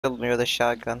killed me with a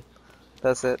shotgun.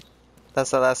 That's it.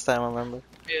 That's the last time I remember.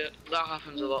 Yeah, that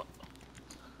happens a lot.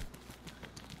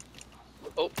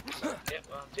 Oh, yeah,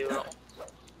 I'll deal with that one.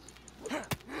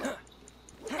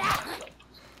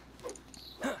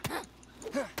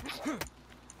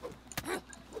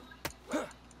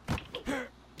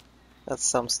 That's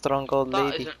some strong old That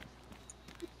lady. isn't.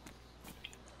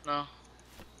 No.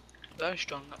 Very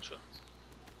strong, actually.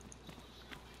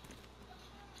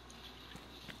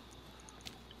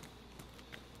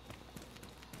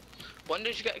 When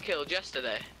did you get killed?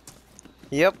 Yesterday?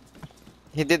 Yep.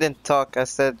 He didn't talk. I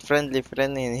said friendly,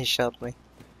 friendly, and he shot me.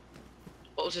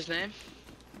 What was his name?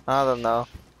 I don't know.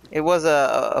 It was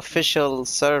a official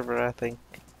server, I think.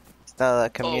 It's not a Oh,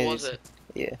 community. was it?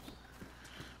 Yeah.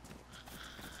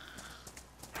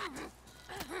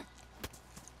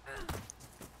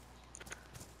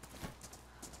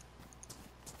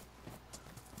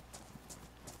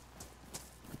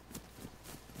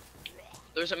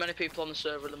 There isn't many people on the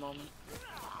server at the moment.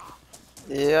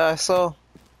 Yeah, I saw.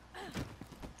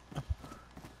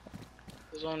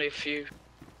 There's only a few.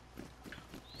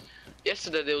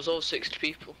 Yesterday there was all 60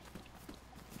 people.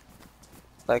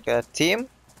 Like a team?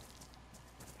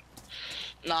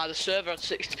 Nah, the server had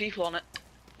 60 people on it.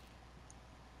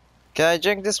 Can I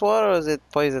drink this water or is it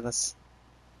poisonous?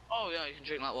 Oh yeah, you can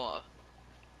drink that water.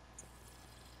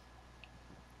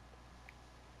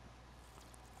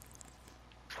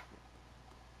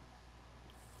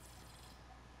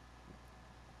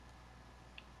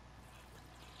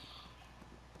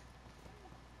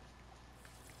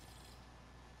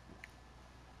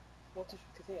 What is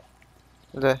it?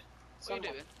 The What are you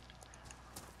doing?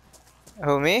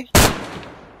 who, me?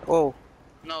 Oh,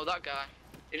 No, that guy.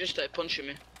 He just started punching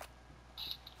me.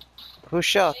 who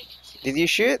shot? Did you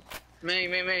shoot? Me.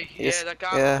 Yes, Yeah, that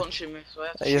guy yeah. was punching me, so I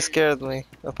had to You shoot. scared me.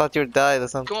 I thought you died or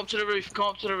something. Come up to the roof, come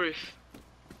up to the roof.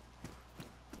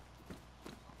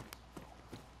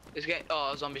 He's getting.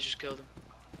 Oh, zombies just killed him.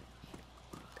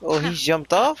 Oh, he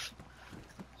jumped off?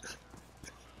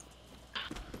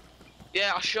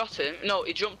 Yeah, I shot him. No,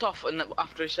 he jumped off, and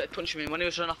after he started punching me, when he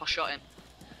was running off, I shot him.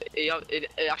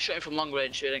 I shot him from long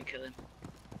range, so I didn't kill him.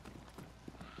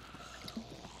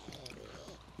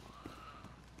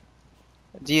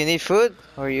 Do you need food?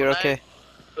 Or you're But now- okay?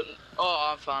 But, oh,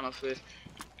 I'm fine on food.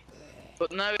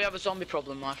 But now we have a zombie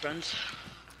problem, my friends.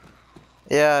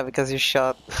 Yeah, because you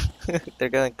shot. They're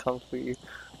gonna come for you.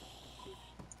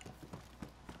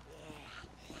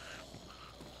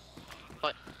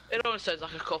 It only says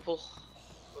like a couple.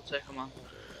 We'll take them on.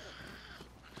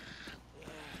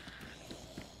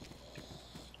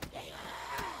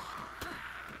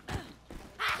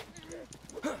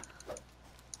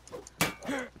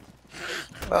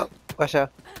 Well, watch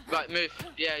out. Right, move.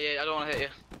 Yeah, I don't want to hit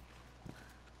you.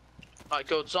 Right,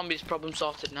 good. Zombies problem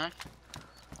sorted now.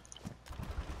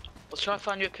 Let's try and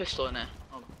find you a pistol in there.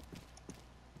 Hold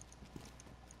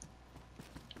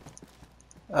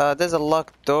on. There's a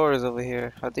locked doors over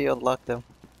here. How do you unlock them?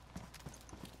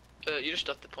 You just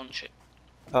have to punch it.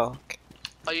 Oh, okay.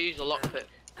 I use a lockpick.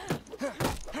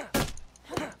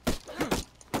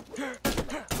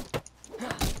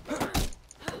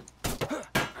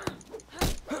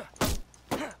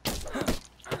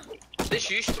 This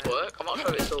used to work. I'm not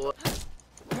sure if it still works.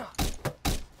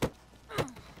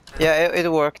 Yeah,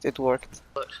 it worked. It worked.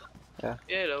 Yeah.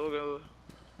 Yeah, no, we're gonna.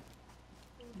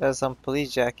 There's some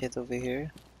police jacket over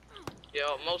here.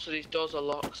 Yeah, most of these doors are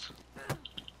locked.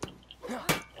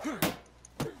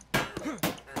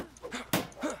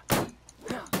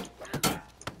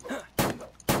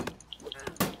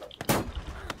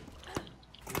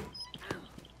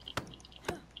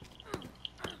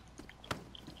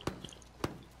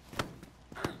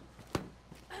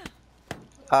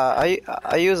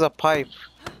 I use a pipe.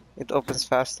 It opens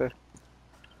faster.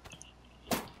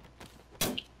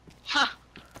 Ha!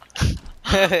 One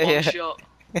Yeah. shot.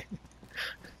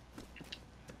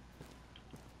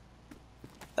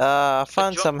 I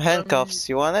found drop some them. handcuffs.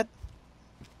 You want it?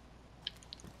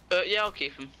 Yeah, I'll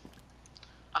keep them.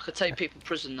 I could take people to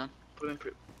prison then. Put them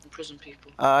in prison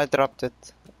people. I dropped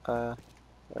it. Right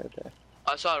there.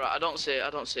 Oh, it's alright. I don't see it.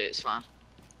 It's fine.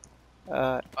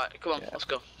 Uh, Right, come on. Yeah. Let's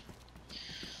go.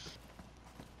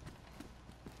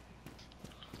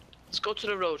 Let's go to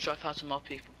the road. Try to find some more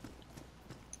people.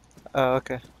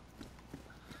 okay.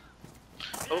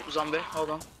 Oh, zombie. Hold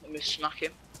on. Let me smack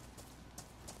him.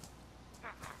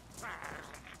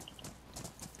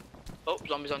 Oh,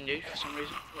 zombie's on you for some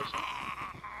reason.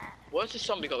 Where's this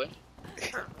zombie going?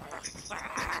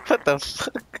 What the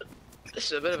fuck? This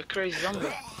is a bit of a crazy zombie.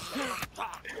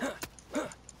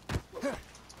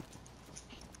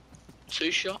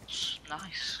 2 shots.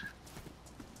 Nice.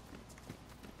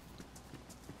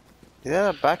 Is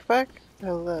that a backpack?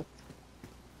 Hell that.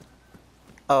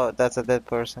 Oh, that's a dead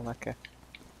person. Okay.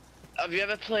 Have you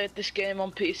ever played this game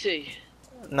on PC?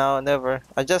 No, never.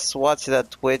 I just watch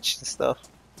that Twitch and stuff.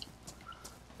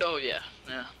 Oh yeah,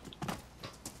 yeah. Do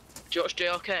you watch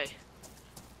JRK?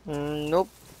 Nope.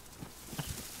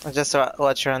 I just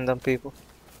watch random people.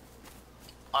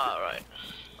 Alright.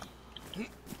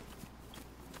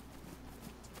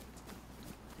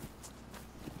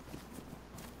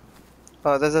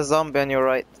 Oh, there's a zombie on your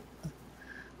right.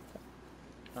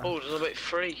 Oh, there's a bit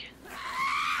free.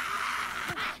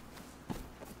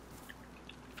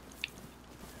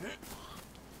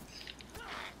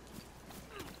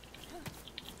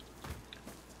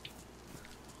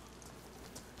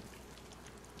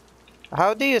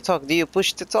 How do you talk? Do you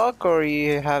push to talk or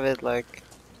you have it like...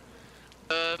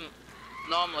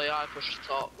 Normally I push the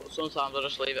top, but sometimes I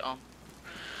just leave it on.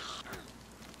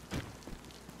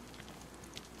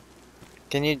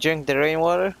 Can you drink the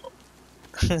rainwater?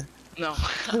 No.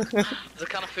 There's a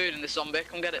can of food in this zombie,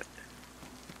 come get it.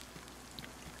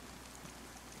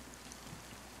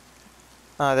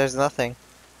 Ah, there's nothing.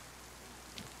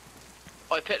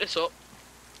 Oh, I picked this up.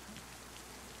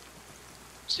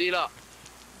 See that?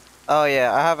 Oh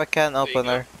yeah, I have a can There you go.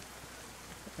 opener.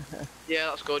 Yeah,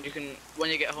 that's good. You can, when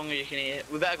you get hungry, you can eat it.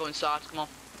 We better go inside. Come on.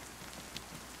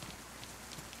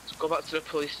 Let's go back to the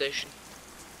police station.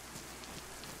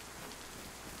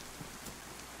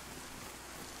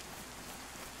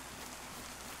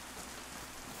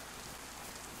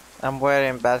 I'm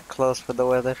wearing bad clothes for the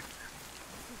weather.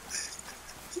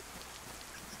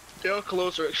 Your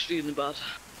clothes are extremely bad.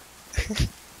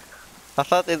 I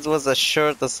thought it was a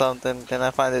shirt or something, then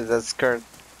I find it's a skirt.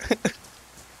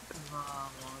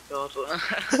 Oh my god.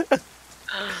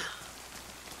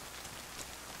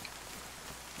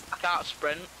 I can't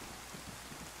sprint.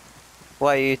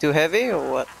 Why, you too heavy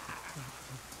or what?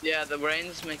 Yeah, the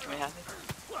rain's making me happy.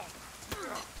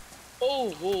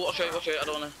 Oh, watch out, I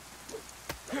don't wanna.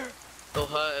 It'll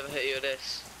hurt if I hit you with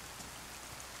this.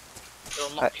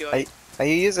 It'll knock you out. Are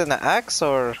you using an axe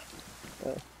or?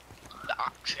 The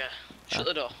axe, yeah. Shut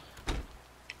the door.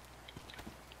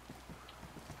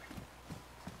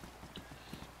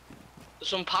 There's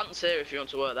some pants here if you want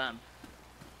to wear them.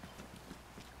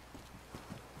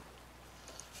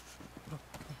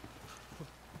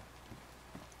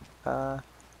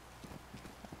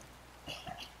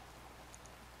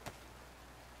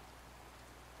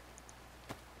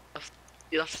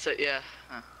 You'll have to say, yeah.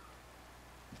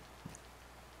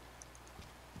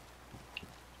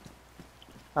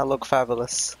 I look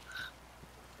fabulous.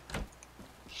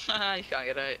 You can't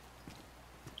get out.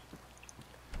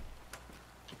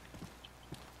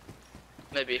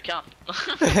 Maybe you can. I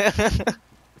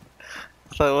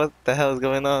thought, what the hell is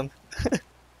going on?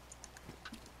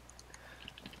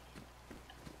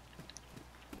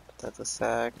 Potato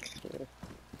sack. Here.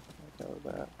 Go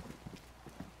that.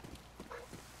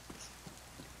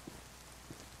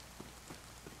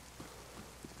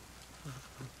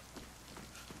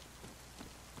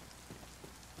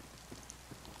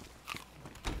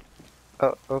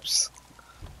 Oh, oops.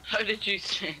 How did you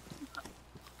see?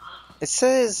 It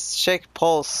says shake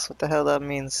pulse. What the hell that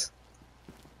means?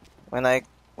 When I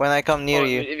come near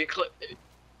you. If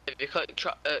you click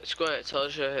square, it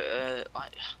tells you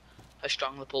like how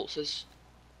strong the pulse is.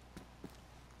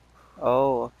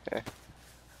 Oh, okay.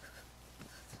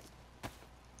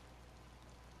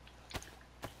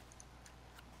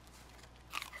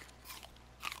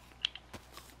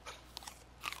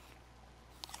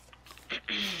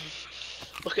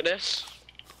 Look at this.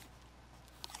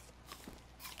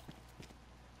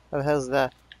 What the hell's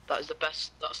that? That is the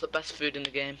best. That's the best food in the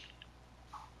game.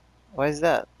 What is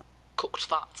that? Cooked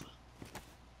fat.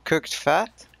 Cooked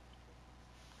fat?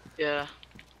 Yeah.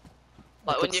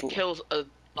 Like It when you looks kill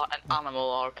like an animal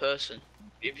or a person,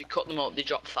 if you cut them up, they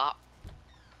drop fat,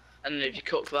 and then if you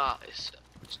cook that,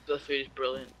 the food is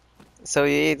brilliant. So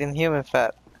you're eating human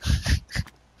fat?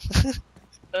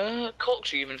 Cooked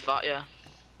human fat, yeah.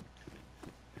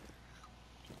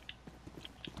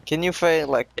 Can you fight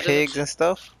like It doesn't- pigs and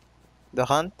stuff? The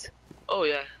hunt? Oh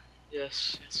yeah.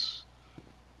 Yes.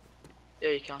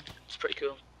 Yeah, you can. It's pretty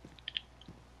cool.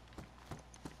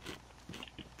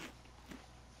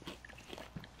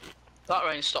 That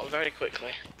rain stopped very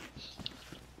quickly.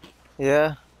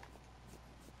 Yeah.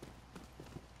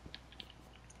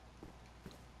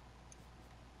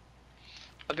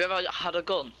 Have you ever had a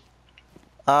gun?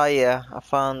 Ah, yeah. I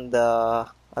found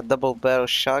a double barrel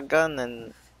shotgun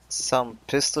and some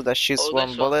pistol that shoots Oh, one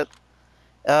this one? bullet.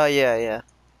 Oh, yeah.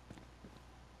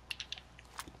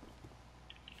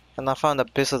 And I found a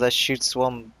pistol that shoots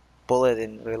one bullet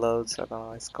and reloads. I don't know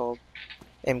what it's called.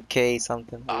 MK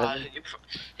something. 11.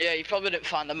 Yeah, you probably didn't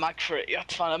find a mag for it. You had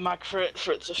to find a mag for it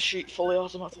to shoot fully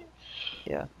automatic.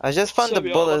 Yeah, I just found the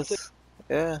Semi-automatic. bullets.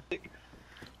 Yeah.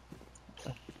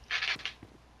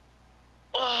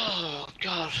 Oh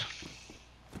god,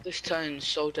 this town's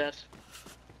so dead.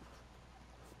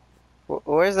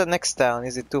 Where's the next town?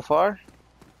 Is it too far?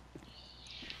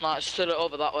 Nah, it's stood it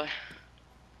over that way.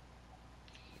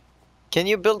 Can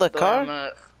you build a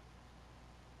car?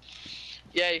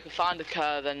 Yeah, you can find a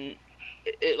car, then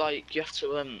it like you have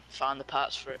to find the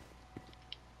parts for it.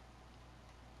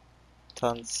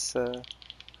 Tons.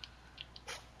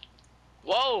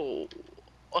 Whoa!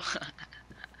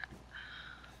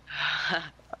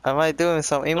 Am I doing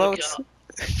some emotes?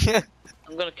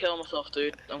 I'm gonna kill myself,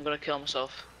 dude. I'm gonna kill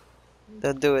myself.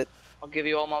 Don't do it. I'll give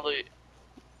you all my loot.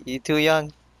 You too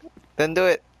young. Don't do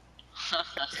it.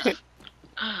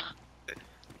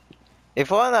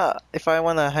 If I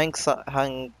wanna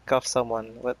handcuff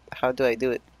someone, how do I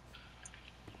do it?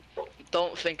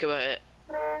 Don't think about it.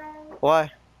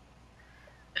 Why?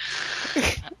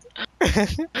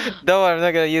 No, I'm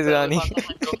not gonna use it on you.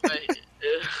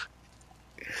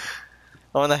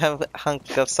 I wanna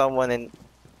handcuff someone and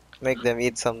make them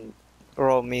eat some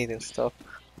raw meat and stuff.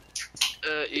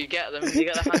 You get the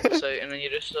handcuffs out, and then you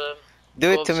just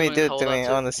Do go it to up me, someone do and it hold to on me,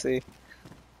 honestly.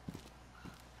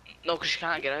 No, because you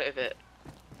can't get out of it.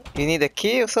 You need a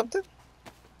key or something?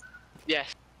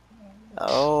 Yes.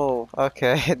 Oh,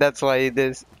 okay. That's why you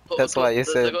did. That's why you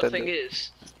the said good that. thing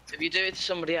is, if you do it to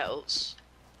somebody else,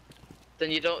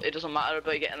 then it doesn't matter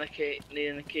about getting the key,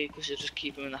 needing the key, because you just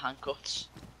keep them in the handcuffs.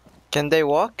 Can they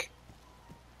walk?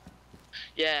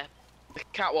 Yeah, they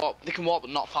can't walk. They can walk,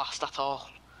 but not fast at all.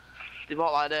 They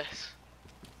walk like this.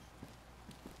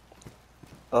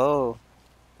 Oh.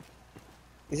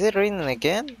 Is it raining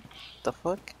again? The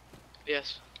fuck?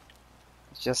 Yes.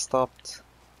 It just stopped.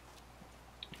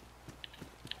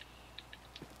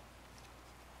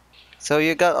 So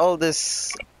you got all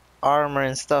this armor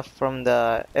and stuff from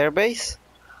the airbase?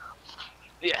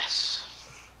 Yes.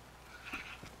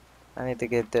 I need to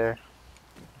get there.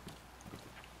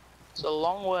 It's a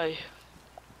long way.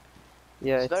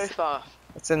 Yeah, It's very far.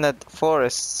 it's in that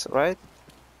forest, right?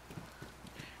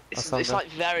 It's something. like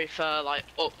very far, like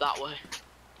up that way.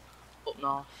 Up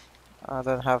north. I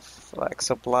don't have like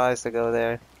supplies to go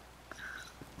there.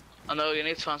 I know you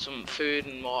need to find some food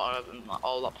and water and like,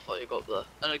 all that before you go up there.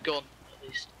 And a gun, at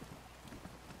least.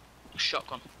 A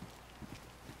shotgun.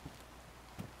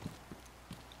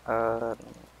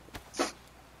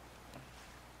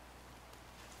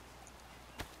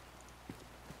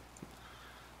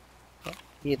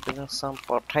 Eating some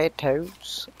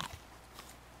potatoes.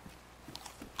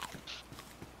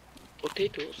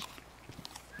 Potatoes.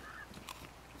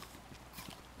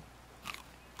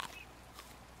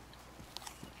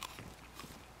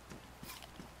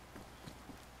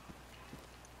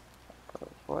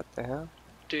 What the hell?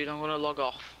 Dude, I'm gonna log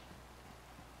off.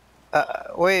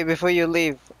 Wait, before you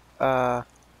leave, I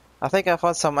think I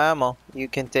found some ammo you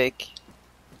can take.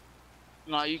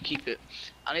 No, you keep it.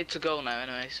 I need to go now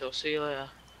anyway, so see you later.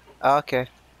 Okay.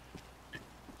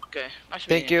 Okay, nice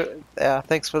Thank meeting you. you. Yeah,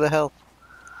 thanks for the help.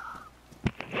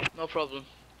 No problem.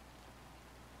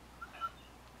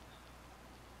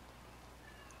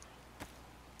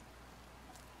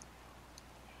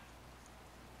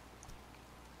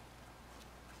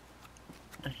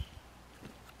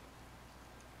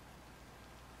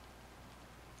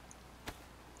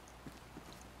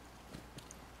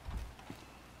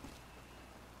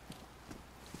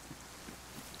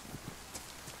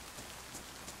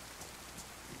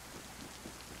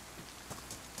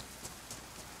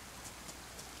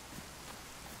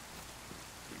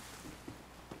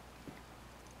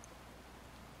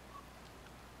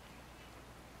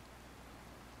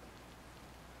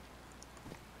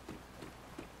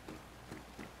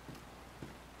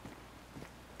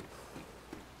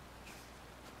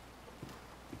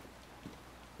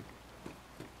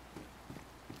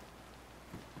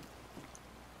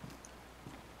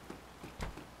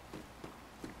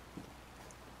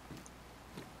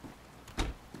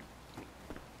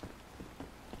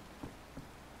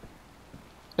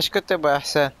 ايش كنت تبغى يا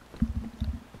حسين؟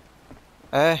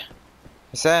 ايه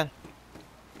حسين،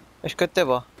 ايش كنت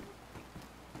تبغى؟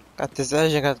 قاعد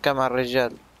تزعجك، قاعد تتكلم عن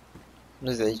الرجال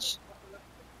مزعج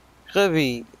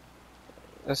غبي،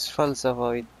 بس فلسفة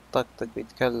ويطقطق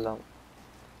ويتكلم.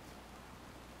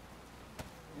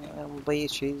 مضيع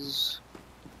شيز.